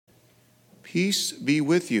Peace be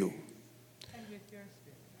with you. And with your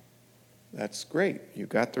spirit. That's great. You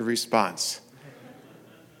got the response.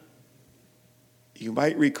 You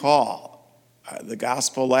might recall the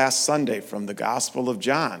gospel last Sunday from the Gospel of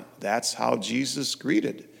John. That's how Jesus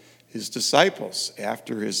greeted his disciples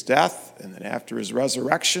after his death and then after his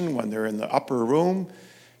resurrection. When they're in the upper room,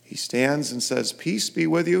 he stands and says, "Peace be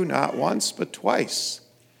with you," not once but twice.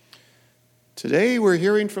 Today we're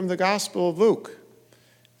hearing from the Gospel of Luke.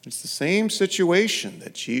 It's the same situation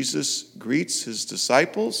that Jesus greets his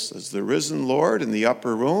disciples as the risen Lord in the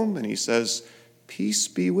upper room, and he says, "Peace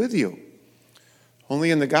be with you." Only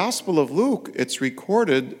in the Gospel of Luke, it's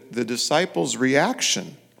recorded the disciples'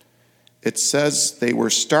 reaction. It says they were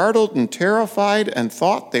startled and terrified and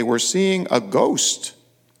thought they were seeing a ghost.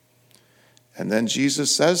 And then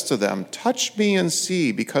Jesus says to them, "Touch me and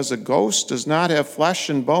see, because a ghost does not have flesh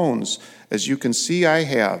and bones, as you can see I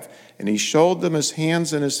have." And he showed them his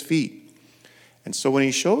hands and his feet. And so when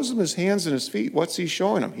he shows them his hands and his feet, what's he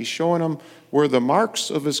showing them? He's showing them where the marks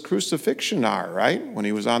of his crucifixion are, right? When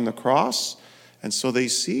he was on the cross. And so they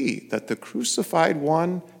see that the crucified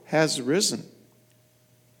one has risen.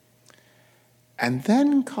 And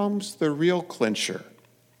then comes the real clincher.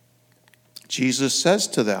 Jesus says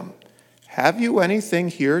to them, "Have you anything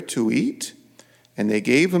here to eat?" And they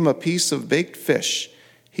gave him a piece of baked fish.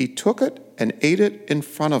 He took it and ate it in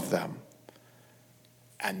front of them.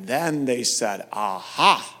 And then they said,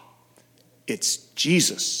 "Aha, it's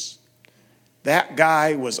Jesus. That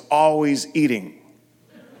guy was always eating."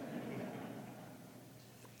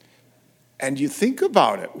 And you think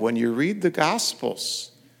about it when you read the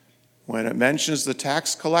Gospels, when it mentions the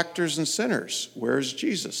tax collectors and sinners, where's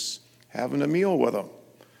Jesus? Having a meal with them.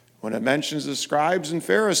 When it mentions the scribes and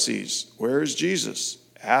Pharisees, where's Jesus?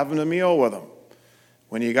 Having a meal with them.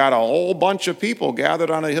 When you got a whole bunch of people gathered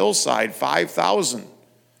on a hillside, 5,000,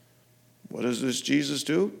 what does this Jesus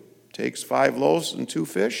do? Takes 5 loaves and 2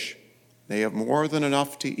 fish. They have more than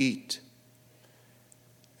enough to eat.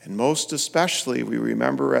 And most especially, we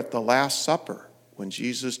remember at the Last Supper, when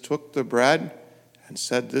Jesus took the bread and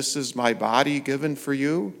said, "This is my body given for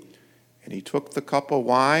you." And he took the cup of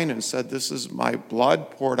wine and said, "This is my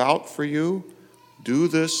blood poured out for you. Do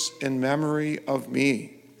this in memory of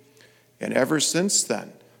me." And ever since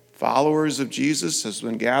then, followers of Jesus has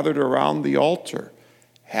been gathered around the altar,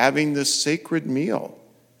 having this sacred meal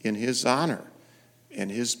in his honor, in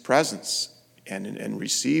his presence, and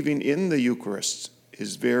receiving in the Eucharist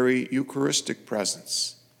his very Eucharistic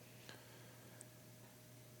presence.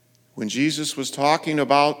 When Jesus was talking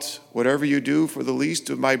about whatever you do for the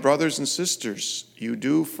least of my brothers and sisters, you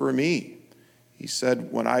do for me. He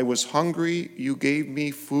said, "When I was hungry, you gave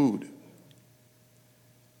me food."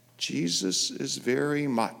 Jesus is very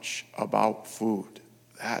much about food.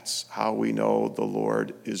 That's how we know the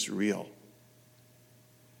Lord is real.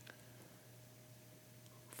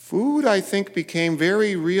 Food, I think, became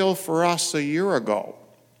very real for us a year ago.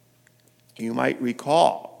 You might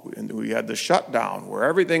recall, we had the shutdown where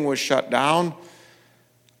everything was shut down.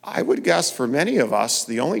 I would guess for many of us,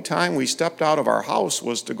 the only time we stepped out of our house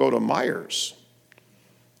was to go to Meijer's.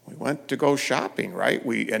 We went to go shopping, right?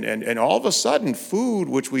 And all of a sudden, food,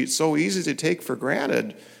 which it's so easy to take for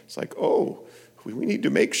granted, it's like, oh, we need to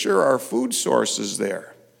make sure our food source is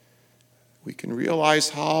there. We can realize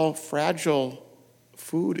how fragile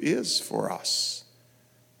food is for us,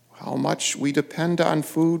 how much we depend on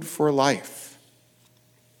food for life.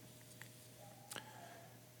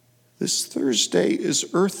 This Thursday is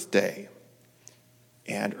Earth Day.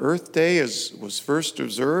 And Earth Day was first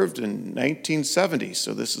observed in 1970,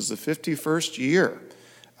 so this is the 51st year.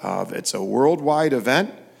 It's a worldwide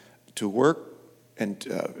event to work and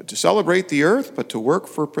to celebrate the Earth, but to work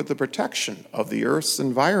for the protection of the Earth's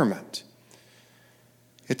environment.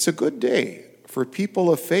 It's a good day for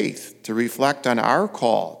people of faith to reflect on our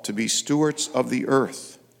call to be stewards of the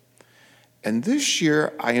earth. And this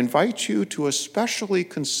year, I invite you to especially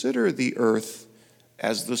consider the earth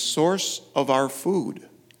as the source of our food,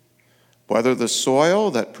 whether the soil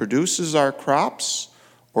that produces our crops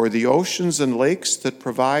or the oceans and lakes that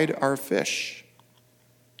provide our fish.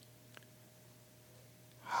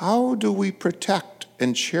 How do we protect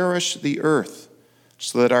and cherish the earth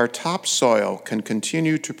so that our topsoil can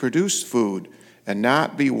continue to produce food and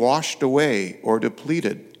not be washed away or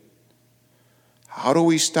depleted? How do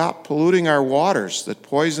we stop polluting our waters that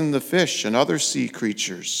poison the fish and other sea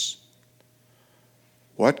creatures?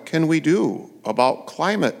 What can we do about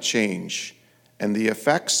climate change and the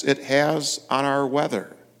effects it has on our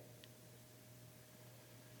weather?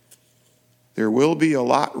 There will be a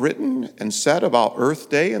lot written and said about Earth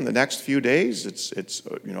Day in the next few days. It's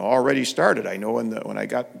already started. I know when I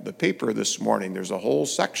got the paper this morning, there's a whole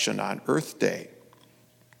section on Earth Day.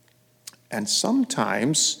 And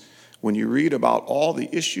sometimes when you read about all the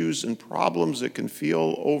issues and problems, it can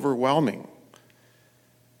feel overwhelming.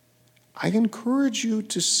 I encourage you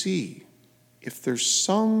to see if there's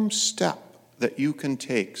some step that you can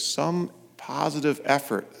take, some positive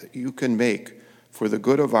effort that you can make for the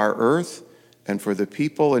good of our earth and for the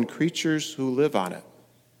people and creatures who live on it.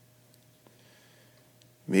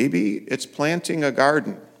 Maybe it's planting a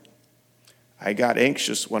garden. I got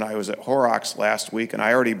anxious when I was at Horrocks last week, and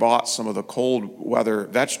I already bought some of the cold weather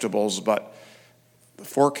vegetables, but the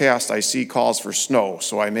forecast I see calls for snow,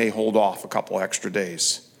 so I may hold off a couple extra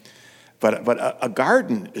days. But a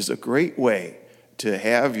garden is a great way to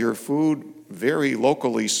have your food very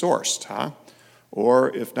locally sourced, huh?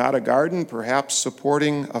 Or if not a garden, perhaps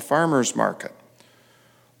supporting a farmer's market,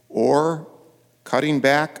 or cutting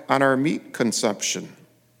back on our meat consumption,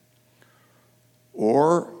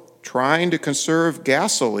 or trying to conserve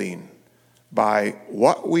gasoline by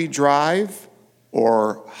what we drive,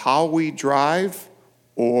 or how we drive,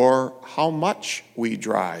 or how much we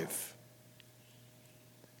drive.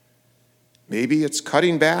 Maybe it's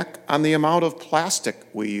cutting back on the amount of plastic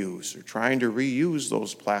we use, or trying to reuse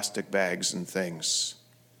those plastic bags and things.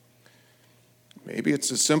 Maybe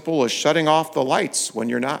it's as simple as shutting off the lights when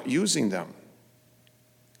you're not using them.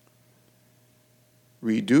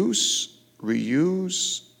 Reduce,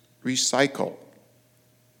 reuse, recycle.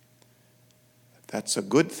 That's a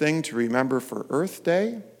good thing to remember for Earth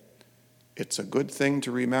Day. It's a good thing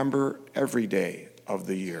to remember every day of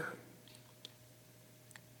the year.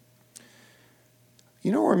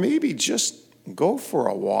 Or maybe just go for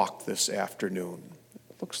a walk this afternoon.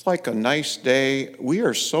 It looks like a nice day. We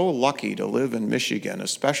are so lucky to live in Michigan,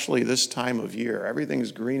 especially this time of year.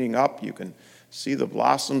 Everything's greening up. You can see the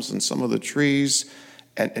blossoms in some of the trees.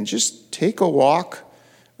 And just take a walk,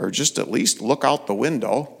 or just at least look out the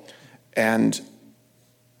window, and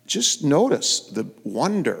just notice the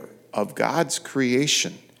wonder of God's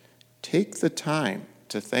creation. Take the time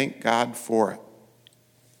to thank God for it.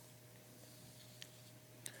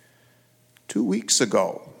 2 weeks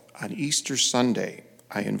ago, on Easter Sunday,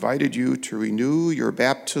 I invited you to renew your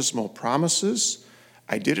baptismal promises.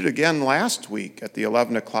 I did it again last week at the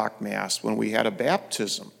 11 o'clock Mass when we had a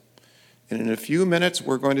baptism. And in a few minutes,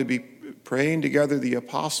 we're going to be praying together the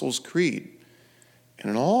Apostles' Creed. And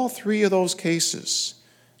in all three of those cases,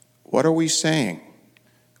 what are we saying?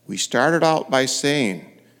 We started out by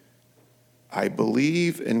saying, I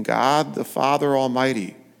believe in God the Father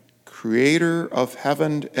Almighty, creator of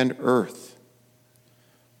heaven and earth.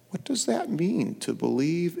 What does that mean, to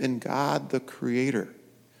believe in God the Creator?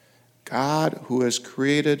 God who has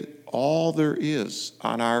created all there is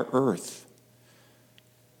on our earth.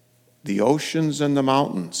 The oceans and the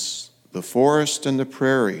mountains, the forest and the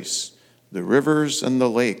prairies, the rivers and the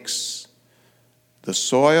lakes, the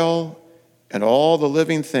soil and all the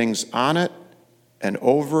living things on it and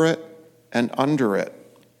over it and under it.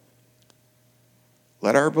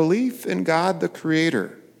 Let our belief in God the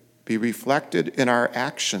Creator be reflected in our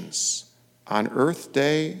actions on Earth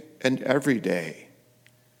Day and every day.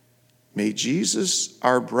 May Jesus,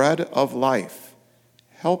 our bread of life,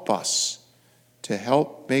 help us to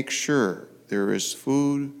help make sure there is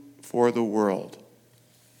food for the world.